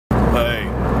Hey,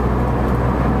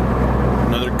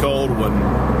 another cold one.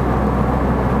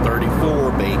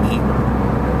 34, baby.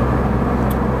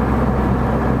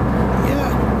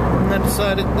 Yeah, and I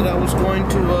decided that I was going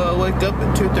to wake up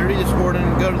at 2:30 this morning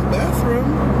and go to the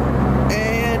bathroom,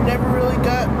 and never really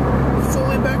got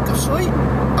fully back to sleep.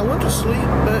 I went to sleep,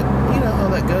 but you know how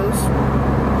that goes.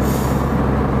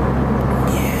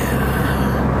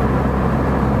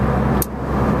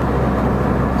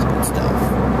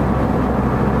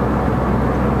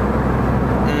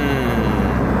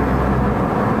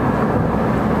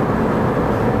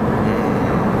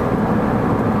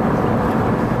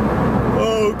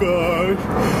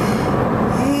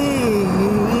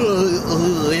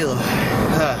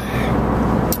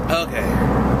 Okay,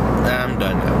 I'm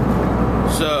done now.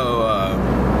 So,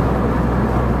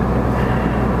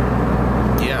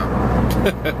 yeah.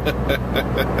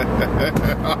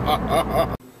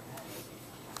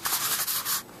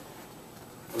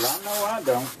 Well, I know I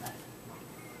don't.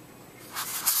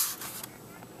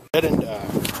 And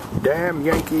Damn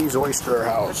Yankees Oyster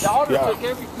House. Yeah,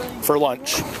 for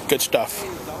lunch. Good stuff.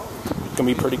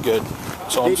 Gonna be pretty good.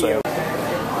 That's all I'm saying.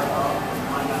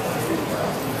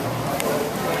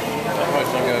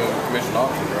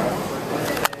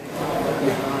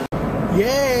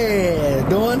 Yeah,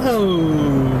 going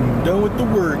home. Done with the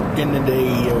work in the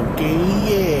day,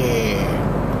 okay?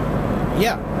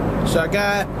 Yeah. So I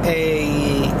got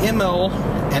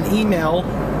an email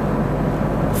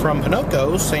from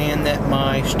Pinoco saying that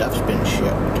my stuff's been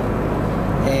shipped.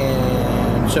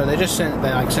 And so they just sent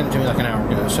it to me like an hour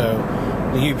ago. So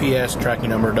the UPS tracking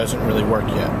number doesn't really work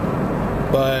yet.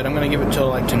 But I'm going to give it till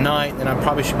like tonight, and I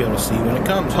probably should be able to see when it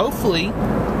comes. Hopefully,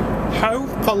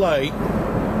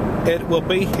 it will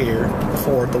be here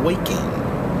for the weekend.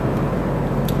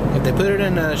 If they put it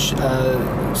in a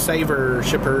saver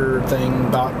shipper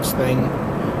thing, box thing,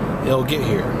 it'll get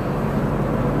here.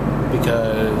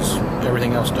 Because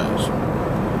everything else does.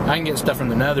 I can get stuff from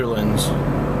the Netherlands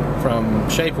from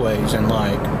Shapeways in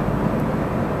like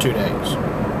 2 days.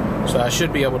 So I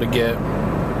should be able to get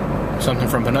something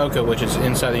from Pinoco, which is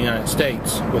inside the United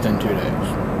States, within 2 days.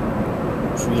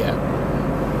 So yeah,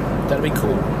 that'd be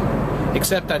cool.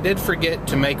 Except I did forget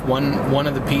to make one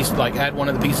of the pieces, like add one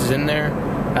of the pieces in there.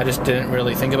 I just didn't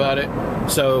really think about it.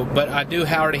 So, but I do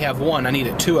already have one. I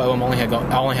needed 2 of them. I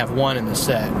only have one in the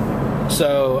set.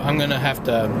 So I'm gonna have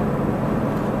to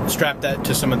strap that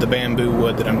to some of the bamboo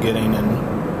wood that I'm getting and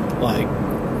like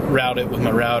route it with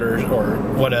my routers or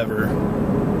whatever,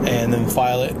 and then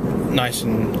file it nice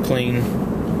and clean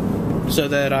so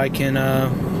that I can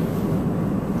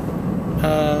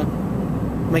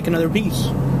make another piece.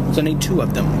 So I need 2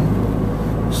 of them.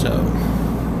 So,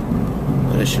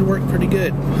 but it should work pretty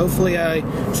good. Hopefully I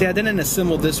didn't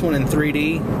assemble this one in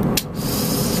 3D.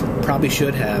 Probably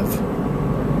should have,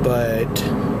 but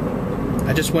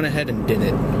I just went ahead and did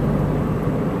it.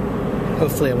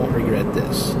 Hopefully I won't regret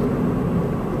this.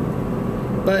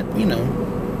 But, you know,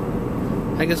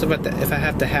 I guess if I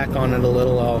have to hack on it a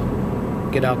little, I'll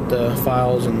get out the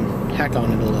files and hack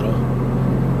on it a little.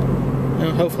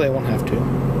 Hopefully I won't have to.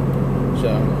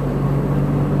 So,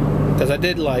 because I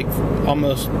did like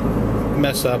almost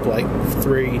mess up like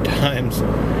 3 times.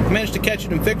 I managed to catch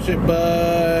it and fix it,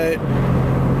 but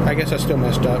I guess I still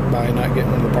messed up by not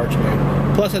getting one of the parts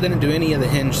made. Plus I didn't do any of the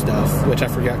hinge stuff, which I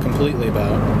forgot completely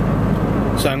about.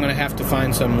 So I'm going to have to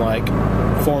find some like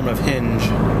form of hinge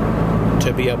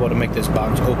to be able to make this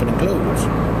box open and close. So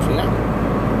yeah.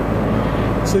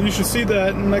 So you should see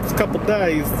that in the next couple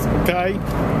days, okay?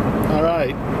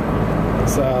 Alright.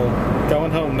 So,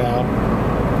 going home now.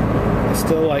 It's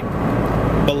still like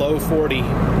below 40,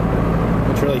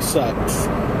 which really sucks.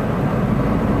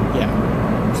 Yeah.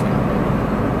 So.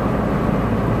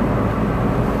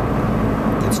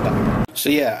 Good stuff. So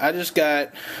yeah, I just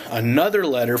got another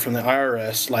letter from the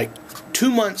IRS like 2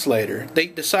 months later. They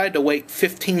decided to wait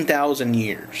 15,000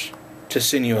 years to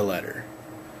send you a letter.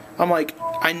 I'm like,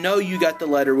 I know you got the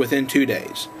letter within 2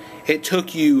 days. It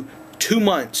took you 2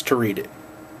 months to read it.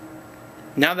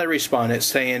 Now they respond, it's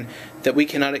saying that we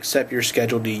cannot accept your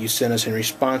Schedule D you sent us. In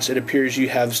response, it appears you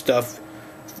have stuff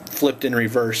flipped in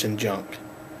reverse and junked.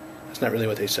 That's not really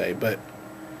what they say, but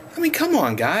I mean, come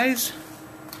on, guys.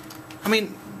 I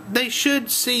mean, they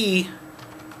should see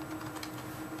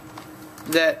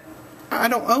that I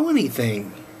don't owe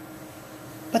anything,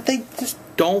 but they just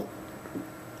don't.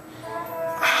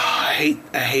 I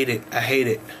hate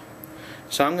it.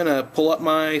 So I'm gonna pull up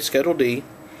my Schedule D.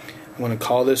 I'm gonna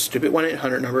call this stupid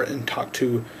 1-800 number and talk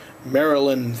to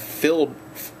Marilyn Field,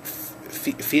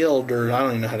 or I don't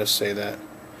even know how to say that.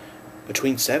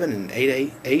 Between 7 and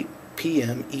 8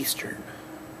 p.m. Eastern.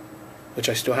 which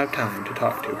I still have time to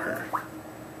talk to her.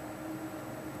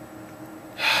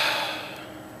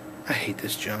 I hate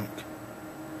this junk.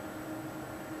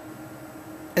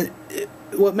 And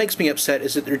what makes me upset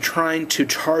is that they're trying to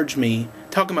charge me,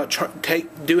 talking about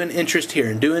doing interest here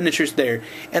and doing interest there,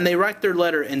 and they write their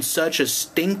letter in such a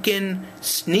stinking,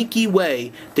 sneaky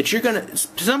way that you're gonna,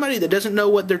 somebody that doesn't know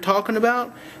what they're talking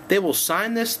about, they will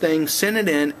sign this thing, send it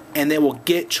in, and they will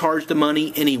get charged the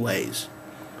money anyways.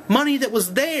 Money that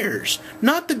was theirs,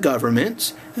 not the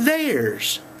government's,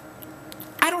 theirs.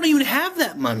 I don't even have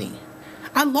that money.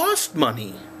 I lost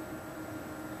money.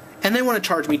 And they want to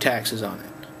charge me taxes on it.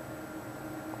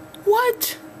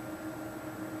 What?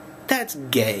 That's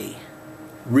gay.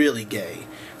 Really gay.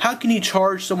 How can you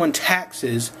charge someone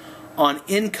taxes on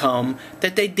income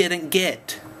that they didn't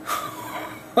get?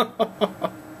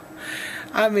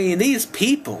 I mean, these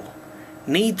people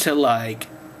need to, like,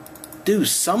 do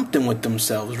something with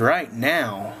themselves right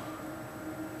now.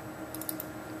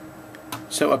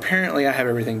 So apparently I have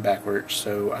everything backwards,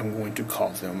 so I'm going to call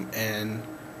them and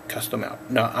cuss them out.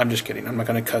 No, I'm just kidding. I'm not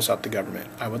going to cuss out the government.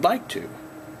 I would like to.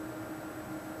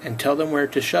 And tell them where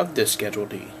to shove this Schedule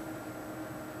D.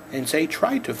 And say,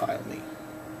 try to file me.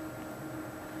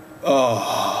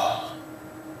 Oh.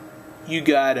 You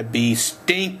gotta be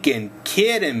stinking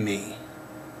kidding me.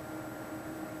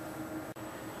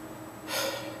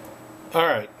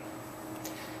 Alright.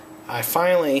 I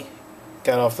finally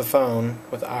got off the phone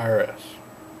with the IRS.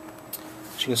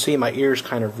 As you can see, my ear's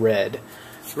kind of red.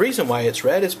 The reason why it's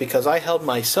red is because I held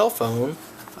my cell phone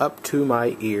up to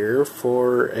my ear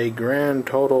for a grand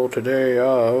total today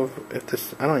of,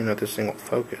 I don't even know if this thing will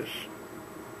focus.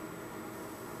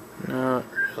 Not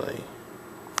really.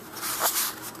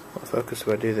 Will it focus if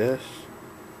I do this?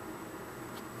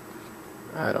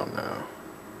 I don't know.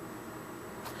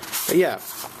 But yeah,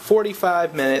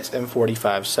 45 minutes and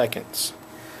 45 seconds.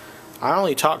 I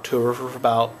only talked to her for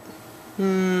about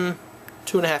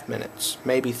 2.5 minutes,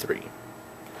 maybe 3.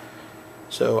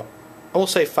 So I will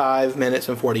say 5 minutes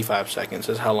and 45 seconds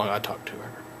is how long I talked to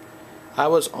her. I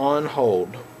was on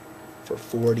hold for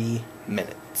 40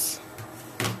 minutes.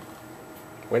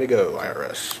 Way to go,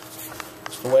 IRS.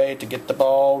 It's the way to get the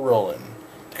ball rolling.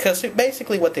 Because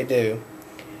basically what they do,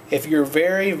 if you're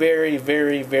very, very,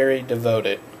 very, very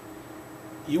devoted,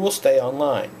 you will stay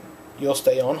online. You'll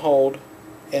stay on hold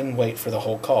and wait for the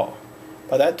whole call.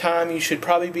 By that time, you should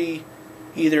probably be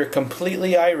either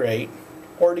completely irate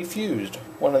or defused,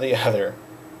 one or the other.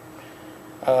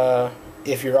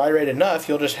 If you're irate enough,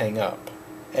 you'll just hang up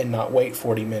and not wait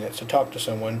 40 minutes to talk to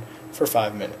someone for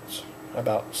 5 minutes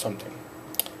about something.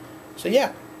 So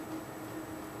yeah.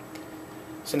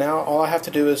 So now all I have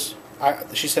to do is,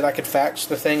 she said I could fax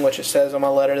the thing, which it says on my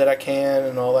letter that I can,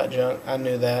 and all that junk. I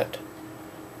knew that.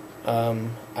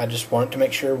 I just wanted to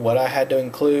make sure what I had to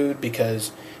include,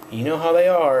 because you know how they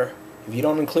are. If you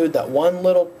don't include that one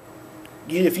little,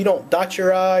 if you don't dot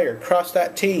your I or cross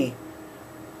that T,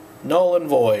 null and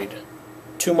void.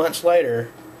 2 months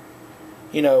later,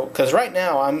 you know, because right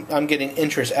now I'm getting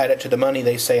interest added to the money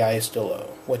they say I still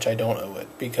owe, which I don't owe it,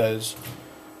 because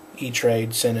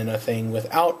E-Trade sent in a thing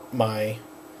without my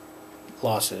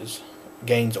losses,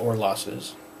 gains or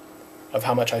losses, of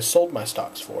how much I sold my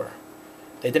stocks for.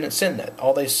 They didn't send that.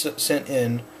 All they sent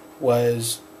in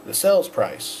was the sales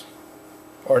price.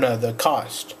 Or no, the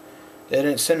cost. They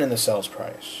didn't send in the sales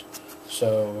price.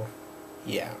 So,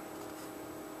 yeah.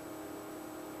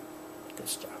 Good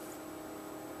stuff.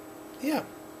 Yeah.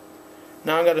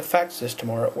 Now I'm going to fax this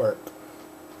tomorrow at work.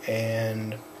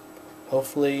 And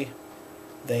hopefully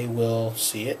they will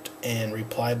see it and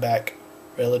reply back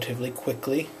relatively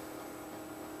quickly.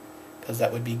 Because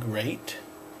that would be great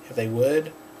if they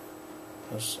would.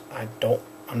 Because I'm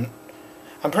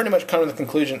pretty much come to the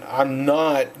conclusion I'm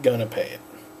not going to pay it.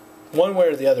 One way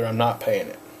or the other, I'm not paying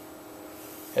it.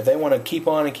 If they want to keep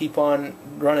on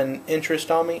running interest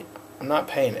on me, I'm not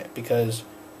paying it, because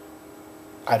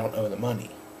I don't owe the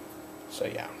money. So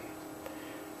yeah,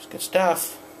 it's good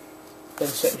stuff. Been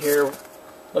sitting here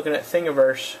looking at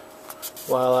Thingiverse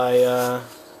while I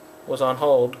was on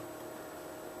hold,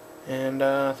 and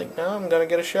I think now I'm gonna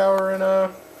get a shower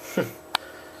and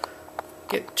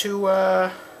get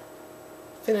to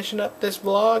finishing up this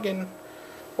vlog and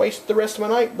waste the rest of my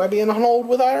night by being on hold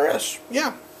with IRS.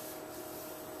 Yeah.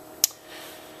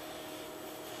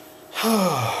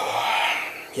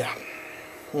 Yeah.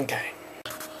 Okay.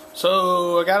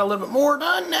 So I got a little bit more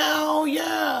done now.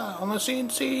 Yeah, on the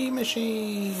CNC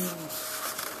machine.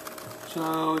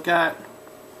 So I got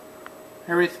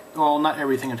everything. Well, not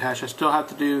everything attached. I still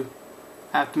have to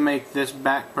make this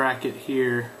back bracket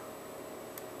here.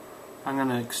 I'm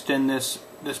gonna extend this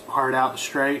part out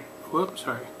straight. Whoops,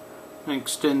 sorry. and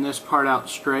extend this part out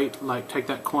straight, like take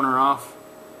that corner off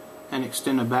and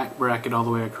extend a back bracket all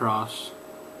the way across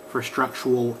for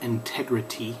structural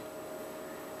integrity.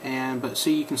 But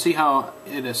see, you can see how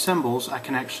it assembles. I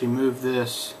can actually move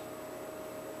this,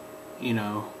 you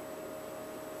know,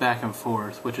 back and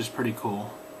forth, which is pretty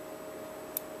cool.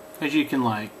 Because you can,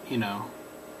 like, you know,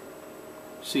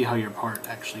 see how your part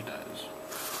actually does.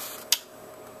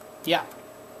 Yeah.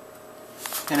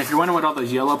 And if you're wondering what all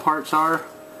those yellow parts are,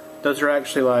 those are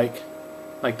actually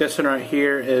like this one right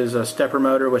here is a stepper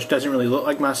motor, which doesn't really look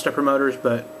like my stepper motors,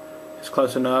 but it's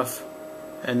close enough.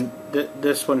 And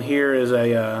this one here is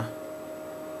a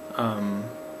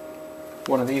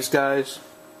one of these guys.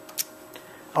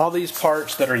 All these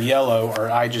parts that are yellow are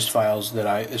IGES files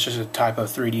that it's just a type of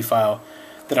 3D file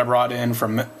that I brought in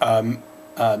from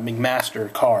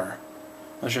McMaster Car,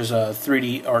 which is a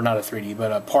 3D, or not a 3D,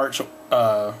 but a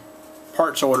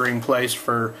parts ordering place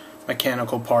for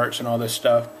mechanical parts and all this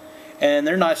stuff. And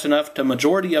they're nice enough, the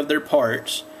majority of their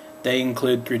parts, they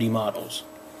include 3D models.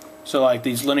 So like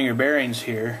these linear bearings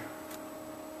here,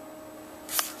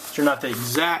 they're not the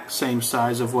exact same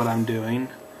size of what I'm doing,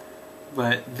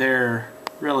 but they're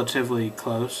relatively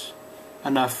close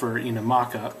enough for, you know,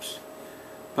 mock-ups.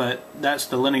 But that's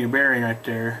the linear bearing right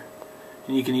there,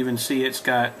 and you can even see it's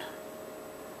got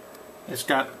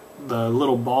the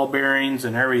little ball bearings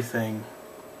and everything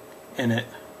in it,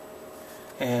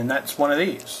 and that's one of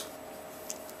these.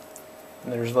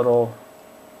 And there's little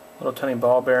tiny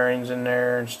ball bearings in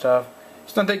there and stuff.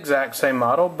 It's not the exact same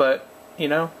model, but you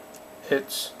know,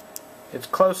 it's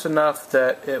close enough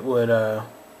that it would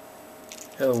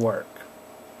it'll work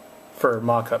for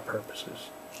mock-up purposes.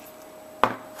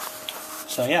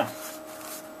 So yeah.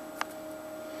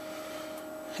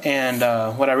 And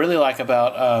what I really like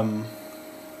about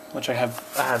which I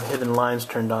have hidden lines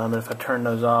turned on, but if I turn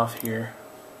those off here,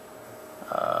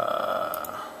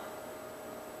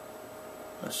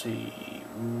 let's see,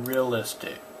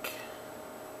 realistic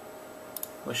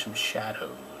with some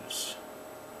shadows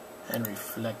and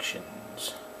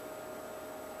reflections.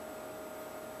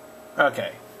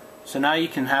 Okay, so now you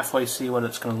can halfway see what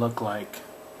it's going to look like.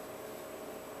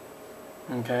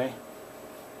 Okay,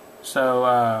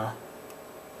 so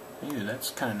ew,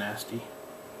 that's kind of nasty.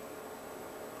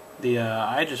 The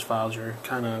IGES files are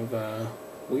kind of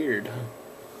weird.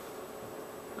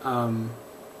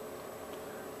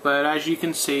 But as you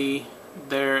can see,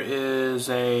 there is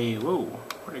a, whoa,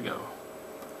 where'd it go?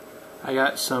 I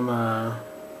got some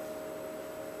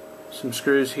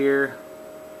screws here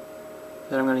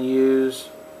that I'm going to use,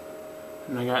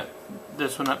 and I got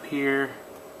this one up here.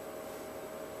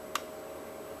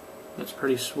 That's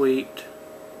pretty sweet.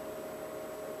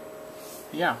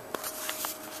 Yeah.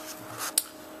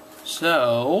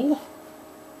 So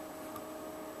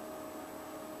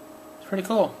it's pretty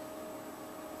cool.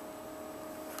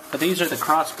 But these are the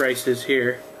cross braces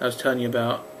here I was telling you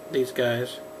about, these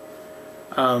guys.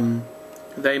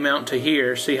 They mount to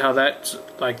here. See how that's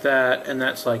like that and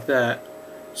that's like that.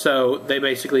 So they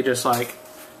basically just like,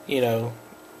 you know,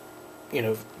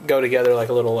 go together like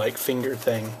a little like finger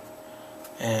thing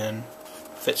and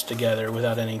fits together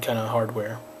without any kind of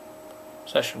hardware.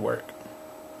 So that should work.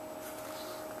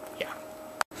 Yeah.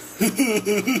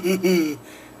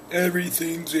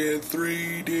 Everything's in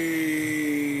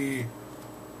 3D.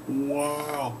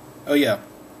 Wow. Oh yeah.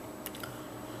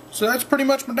 So that's pretty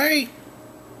much my day.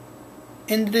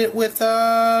 Ended it with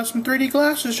some 3D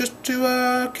glasses just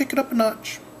to kick it up a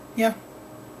notch. Yeah.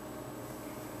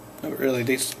 No, but really,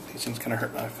 these things kind of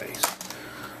hurt my face.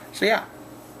 So yeah.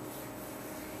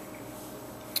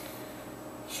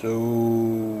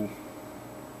 So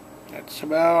that's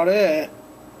about it.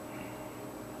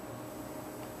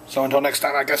 So until next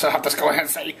time, I guess I'll have to go ahead and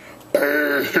say